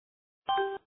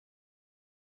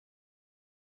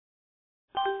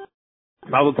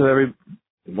Good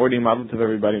morning, Mazel to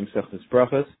everybody in Mesechtes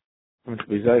Brachos. I'm going to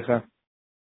be Zeicha.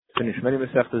 Finish many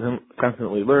Mesechtes and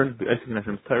constantly learn the Eisik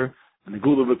Nashem's Torah and the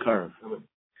Gula B'Karav.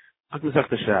 After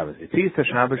Mesechtes Shabbos, it's Yisra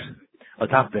Shabbos, a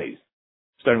top base.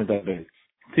 Starting with that base.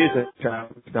 It's Yisra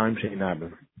Shabbos, Shtaim Shei Narba.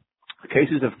 The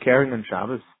cases of carrying on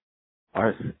Shabbos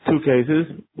are two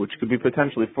cases, which could be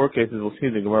potentially four cases. We'll see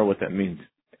in the Gemara what that means.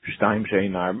 Shtaim Shei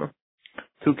Narba.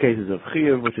 Two cases of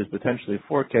Chiyuv, which is potentially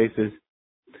four cases.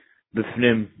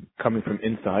 B'fnim, coming from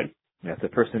inside. That's a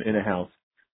person in a house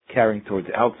carrying towards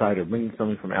outside or bringing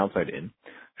something from outside in.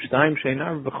 Shtaim Shei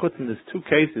Narba B'chutzin, there's two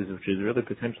cases, which is really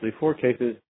potentially four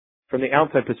cases. From the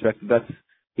outside perspective,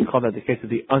 we call that the case of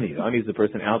the ani. The ani is the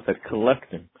person outside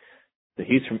collecting the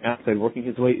heat from outside, working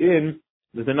his way in.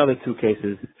 There's another two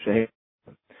cases. Shei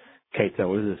Keita,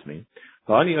 what does this mean?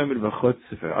 The ani Amid B'chutz,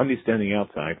 if an ani is standing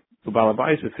outside, the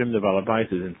balabais B'fnim, the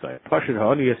balabais is inside. Pashut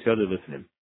ha'ani yasyada B'fnim.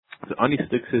 The ani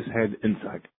sticks his head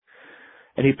inside.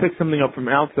 And he picks something up from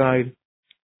outside,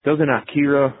 does an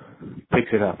akira,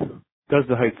 picks it up. Does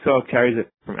the haitzah, carries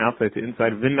it from outside to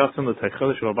inside. V'nasan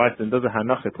l'taychelish balabais, and does a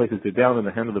hanach, places it down in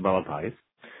the hand of the balabais.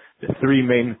 The three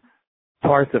main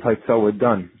parts of haitzah were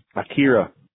done.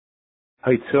 Akira,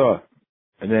 haitzah,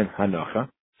 and then hanacha.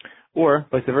 Or,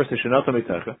 vice versa, shenata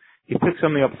mitzacha, he picks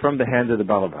something up from the hand of the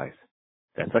balabais.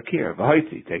 That's akira.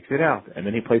 V'haitzi takes it out, and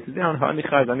then he places it down.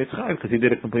 Ha'anichayv, anichayv, because he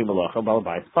did a complete malacha.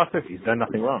 Balabais pasuk, he's done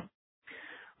nothing wrong.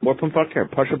 More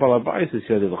pumpakir. Pasha balabais is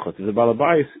yodel l'chutz. The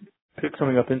balabais picks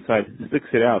something up inside, sticks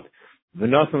it out.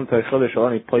 V'nasan taychelish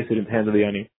alani, place it in the hand of the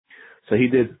ani. So he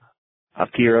did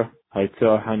akira,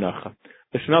 haitzah, hanacha.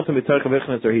 The shenata mitzacha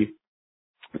v'echnes, or he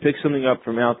picks something up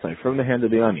from outside, from the hand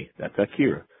of the ani. That's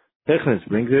akira. V'echnes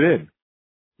brings it in.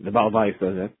 The balabais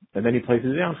does it, and then he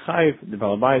places it down. Chayiv, the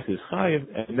balabais is chayiv,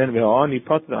 and then the ani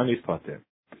pater, the ani is pater.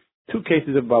 Two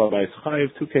cases of balabais chayiv,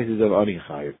 two cases of ani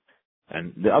chayiv,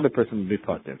 and the other person will be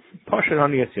pater. Pasha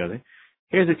ani yasyade.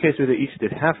 Here's a case where they each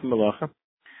did half a malacha,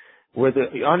 where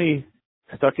the ani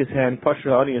stuck his hand.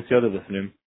 Pasha ani yasyade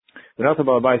l'fnim. Without the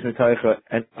balabais mitaycha,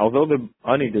 and although the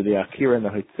ani did the akira and the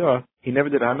haitzah, he never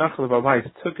did anach. The balabais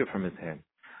took it from his hand.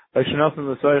 By Shanasan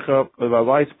the Saicha, the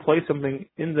Balabais place something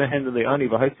in the hand of the Ani,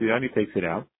 the Ani takes it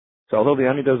out. So although the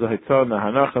Ani does the Haitzah and the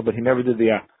Hanacha, but he never did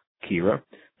the Akira,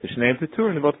 the Shnaim Tetur,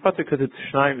 and about Fatah, because it's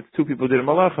Shnaim, it's two people did a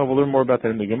Malacha, we'll learn more about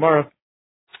that in the Gemara.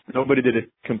 Nobody did a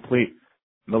complete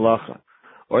Malacha.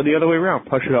 Or the other way around,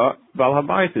 Pasha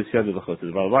Balabais is Yadu L'chutz, the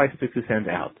Balabais sticks his hand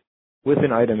out, with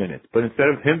an item in it. But instead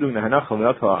of him doing the Hanacha,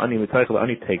 the Ani Mitaycha, the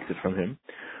Ani takes it from him.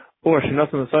 Or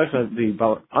Shanasan the Saicha,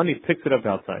 the Ani picks it up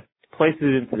outside, places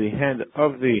it into the hand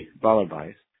of the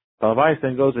balabais. Balabais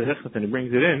then goes to Hichot and he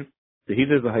brings it in. So he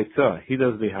does the haitzah, he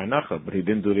does the hanacha, but he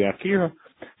didn't do the akira.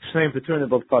 Shneim to turn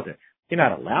both pater. You're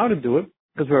not allowed to do it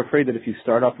because we're afraid that if you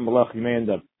start off in malach, you may end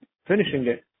up finishing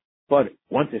it. But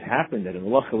once it happened that a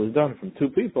malacha was done from two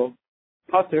people,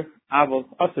 pater, avol,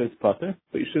 aser is pater,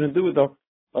 but you shouldn't do it though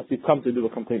unless you come to do a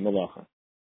complete malacha.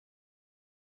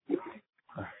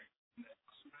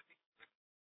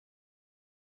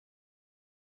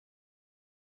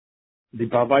 The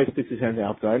balabais sticks his hand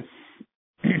outside.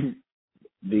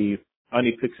 The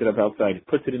ani picks it up outside,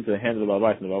 puts it into the hand of the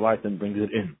balabais, and the balabais then brings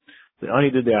it in. The ani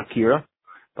did the akira,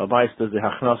 balabais does the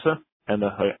hachnasa and the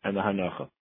hanacha.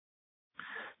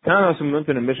 Now, some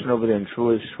in a mission over there in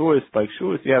Shuas, by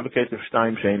Shuas, you have a case of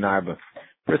Shtaim Shei Narba.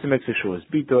 Person makes a Shuas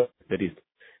bito that he's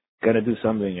going to do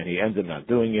something and he ends up not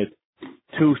doing it.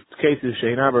 Two cases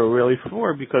Shei Narba are really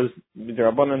four because they're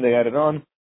abundant, they added on.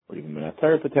 Or even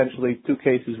Minatara potentially, two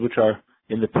cases which are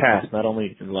in the past, not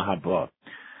only in Lahaba.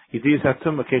 These have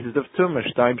tumah, cases of tumah,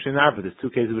 shtaim shenarva. There's two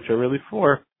cases which are really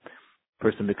four.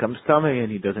 Person becomes tummy and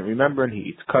he doesn't remember and he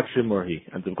eats kachim or he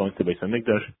ends up going to Beis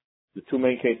HaMikdash. The two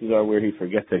main cases are where he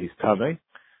forgets that he's tummy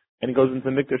and he goes into the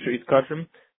Mikdash or eats kachim.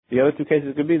 The other two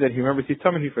cases could be that he remembers he's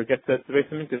tummy and he forgets that it's the Beis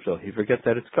HaMikdash. He forgets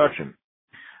that it's kachim.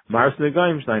 Maras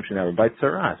negayim shtaim shenarva, by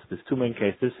tzaras. There's two main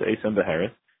cases, Eis and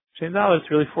Beheres. Sheindal, it's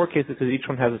really four cases because each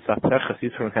one has a sapechas,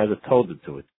 each one has a tolda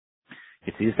to it.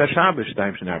 It's Yisra Shabbos,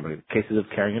 Shtaim Shenarba. Cases of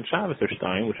carrying on Shabbos are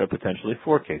Shtaim, which are potentially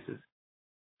four cases.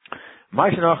 Why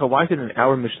is it in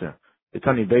our Mishnah?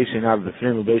 B'tani Beis Shenarba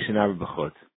B'fnim, Beis Shenarba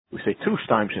B'chutz. We say two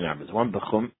Shtaim Shenarbas, one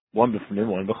B'chum, one B'fnim,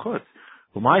 one B'chutz.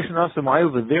 Why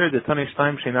over there, the Tani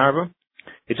Shtaim Shenarba?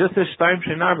 It just says Shtaim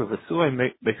Shenarba, but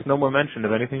Suai makes no more mention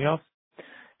of anything else.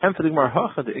 And for the Gemara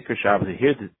Hacha, the Iker Shabbos,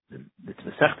 here it's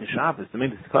Masechta Shabbos, the main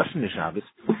discussion is Shabbos.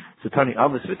 So Tani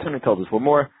Avos Vitzani told us,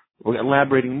 we're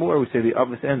elaborating more, we say the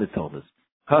Avos and it told us.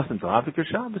 Custom to Iker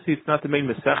Shabbos, it's not the main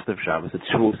Masechta of Shabbos, it's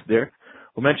Shavuos there.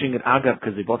 We're mentioning it Agav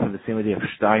because they both have the same idea of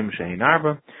Shtaim Shei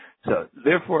Narba. So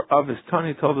therefore Avos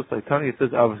Tani told us like Tani, it says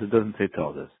Avos, it doesn't say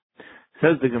told us.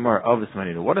 Says the Gemara, Avis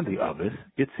Manina. What are the Avis?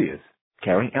 Yitzias.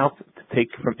 Carrying out to take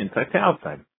from inside to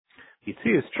outside.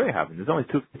 Yitzias Trey happen. There's only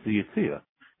two kinds of Yitzia.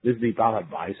 There's the Baal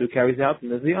HaBais who carries out,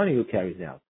 and there's the Ani who carries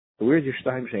out. So where's your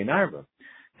Shtayim Shein Arba?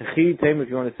 Chi Tem, if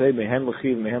you want to say Mehen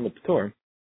L'Chiv, Mehen L'Ptor.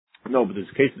 No, but there's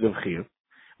cases of Chiv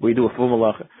where you do a full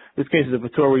malacha. There's cases of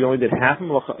Ptor where you only did half a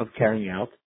malacha of carrying out.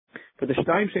 But the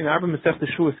Shtayim Shein Arba Masech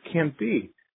Teshuas can't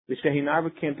be. The Shein Arba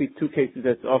can't be two cases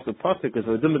that's also possible because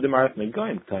of the Duma Demarat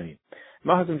Megoyim Tani.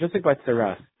 Mahazim just like by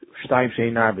Tzaras, Shtayim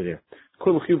Shein Arba there.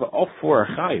 Kol Chiva, all four are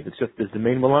Chayiv. It's just there's the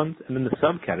main malons and then the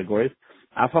subcategories.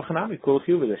 Afachanami Kol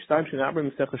Chiva, the Shtayim Shein Arba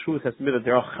Masech Teshuas has to be that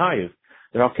they're all Chayiv.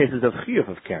 They're all cases of Chiv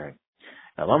of carrying.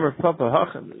 Now,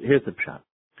 Papa, here's the pshat.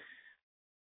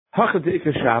 Hachad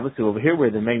Ikar Shabbos, so over here where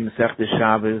the main Masech is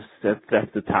Shabbos,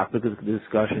 that's the topic of the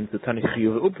discussion. The Tani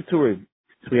Chiv Upaturim.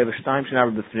 So we have a Shtayim Shein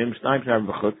Arba B'Fnim, Shtayim Shein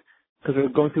Arba B'Chutz, because we're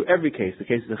going through every case, the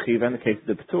cases of Chiv and the cases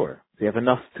of Patur. So you have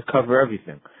enough to cover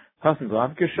everything. Hasan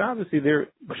B'Lav Ikar Shabbos, either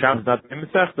Shabbos not in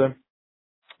Masech. The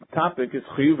topic is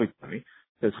Chiv Tani.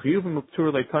 Says Chiv and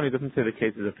Patur Leitani doesn't say the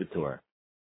cases of Patur.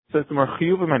 So it's the more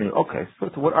Chiv Manu. Okay,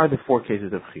 so what are the four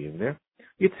cases of Chiv there?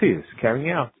 Yitzias, carrying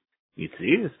out.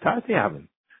 Yitzias, Tati Havin.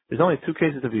 There's only two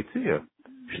cases of Yitzia.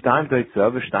 Shtaim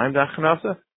Daitzav, Shtaim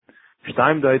Dachnasa.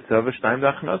 Shtaim Daitzav, Shtaim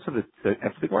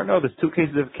Dachnasa. No, there's two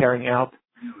cases of carrying out,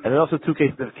 and then also two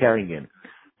cases of carrying in.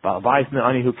 Ba'avais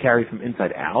Ne'ani who carry from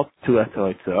inside out, two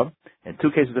Daitzav, and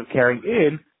two cases of carrying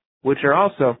in, which are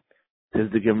also, says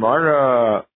the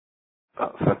Gemara,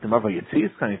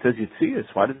 Yitzias, it says Yitzias.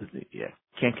 Why does it,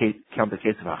 can't count the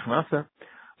case of Achnasa?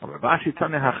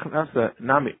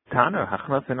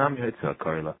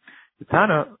 The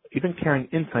Tana, even carrying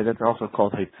inside, that's also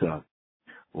called Haitzah.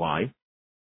 Why?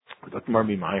 How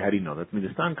do you know? That's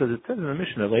Midastan, because it says in the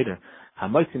Mishnah later,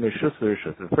 if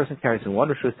a person carries from one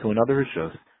Rishus to another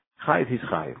Rishus, Chayiv, he's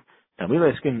Chayiv. Now,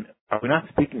 are we not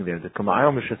speaking there, that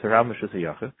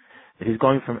he's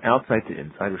going from outside to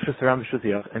inside,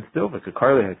 and still,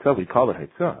 we call it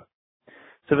Haitzah.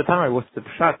 So the Tana, what's the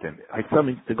Pshat then? Haitzah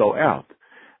means to go out.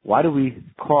 Why do we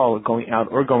call going out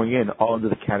or going in all under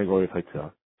the category of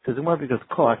Haitzah? Says more because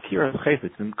Kol Akira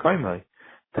Chayfetz and Kaimai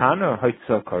Tana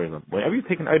Haitzah Karilam. Whenever you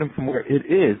take an item from where it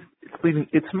is, it's leaving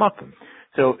its makom.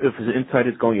 So if the inside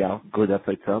is going out, good, that's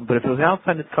Haitzah. But if it was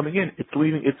outside, it's coming in, it's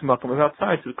leaving its makom of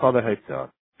outside, so we call that Haitzah.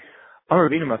 Our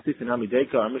Ravina Masif and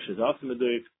Amideka, our Mishnah is also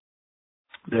Meduik,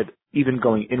 that even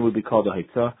going in would be called a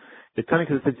Haitzah. The Tana,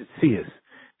 because it says Yitzias.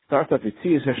 Starts off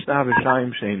Yitzias Hashtav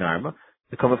Shayim Shein Arba.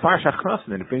 The Kamafar Shachnas,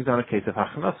 and then it brings down a case of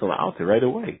Hachnas out there right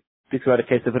away. Speaks about a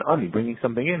case of an ani bringing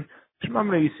something in.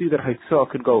 Shmamina, you see that Haitzah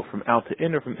could go from out to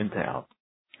in or from in to out.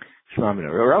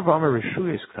 Shmamina. Rav Amar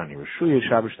Rishuyah Ktani. Rishuyah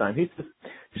Shabbos Shtaim. He says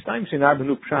Shtaim Shein Arba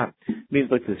Nu Pshat means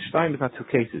like this. Shtaim is not two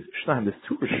cases. Shtaim, there's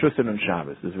two Rishusim on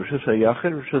Shabbos. There's Rishus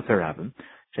HaYachid, Rishus HaRabim.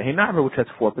 Shein Arba, which has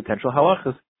four potential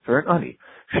halachas for an ani.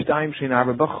 Shtaim Shein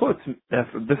Arba B'Chutz.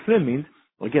 B'Flim means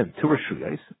again two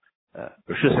Rishuyas.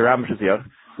 Rishus HaRabim, Rishus HaYachid,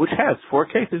 which has four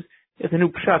cases. It's a new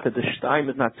pshat that the shtaim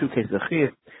is not two cases of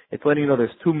chiyuv. It's letting you know there's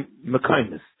two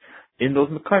mekaymis. In those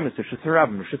mekaymis, there's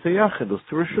Shusarabim, Shusayachid, those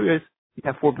two Rishuyas, you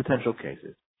have four potential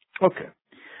cases. Okay.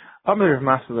 Amir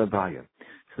Masala Baya.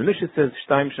 So the Mishnah says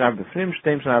shtaim shnar b'fnim,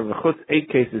 shtaim shnar b'chutz, 8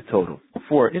 cases total.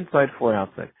 4 inside, 4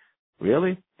 outside.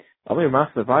 Really? Amir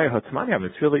Masala Baya Hatzmani,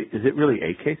 it's really, is it really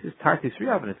 8 cases? Tartis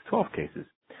Riyavin, it's 12 cases.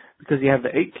 Because you have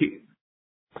the 8 cases.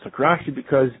 So Rashi,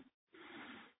 because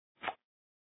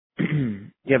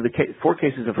you have the 4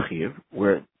 cases of Chiv,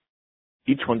 where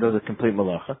each one does a complete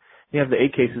malacha. You have the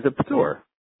 8 cases of P'tur,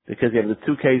 because you have the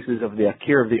 2 cases of the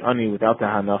Akira of the Ani without the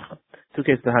Hanacha, 2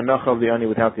 cases of the Hanacha of the Ani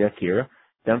without the Akira.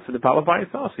 Then for the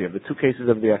Palabayas also, you have the 2 cases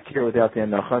of the Akira without the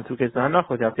Hanacha, and 2 cases of the Hanacha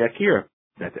without the Akira.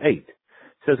 That's 8.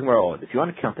 Says more, if you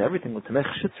want to count everything, with Tamech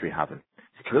Shitzri happen,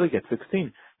 you can really get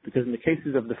 16, because in the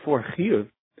cases of the 4 Chiv,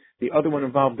 the other one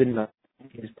involved didn't have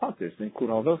his Pater, so include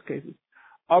all those cases.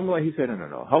 Amla, he said,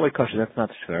 no. Halei Kasha, that's not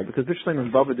fair, because Bishleim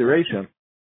and Bava Dereisha,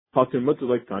 Pater Mutter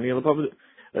like Tani,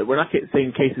 we're not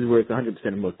saying cases where it's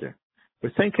 100% mutter.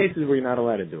 We're saying cases where you're not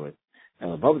allowed to do it.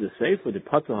 And above the safe, with the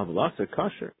pater have loss or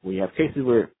kosher. We have cases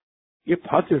where you're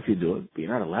pater if you do it, but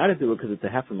you're not allowed to do it because it's a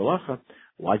half of malacha.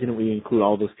 Why didn't we include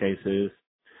all those cases?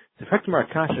 It's effective our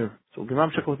kasha. So we'll give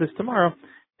Ramshak with this tomorrow.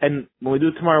 And when we do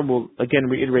it tomorrow, we'll again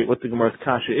reiterate what the Gemara's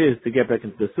kasha is to get back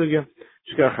into the sugya.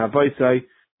 Shkar Chavaisai.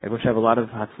 Everyone should have a lot of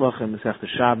hatzlacha in Masechta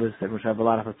Shabbos. Everyone should have a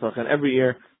lot of hatzlacha in every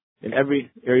year, in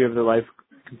every area of their life.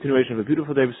 Continuation of a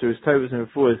beautiful day of service, Taivas and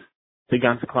Refuahs, to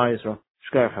Gans Klai Yisrael.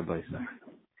 Shkar Chavaisai.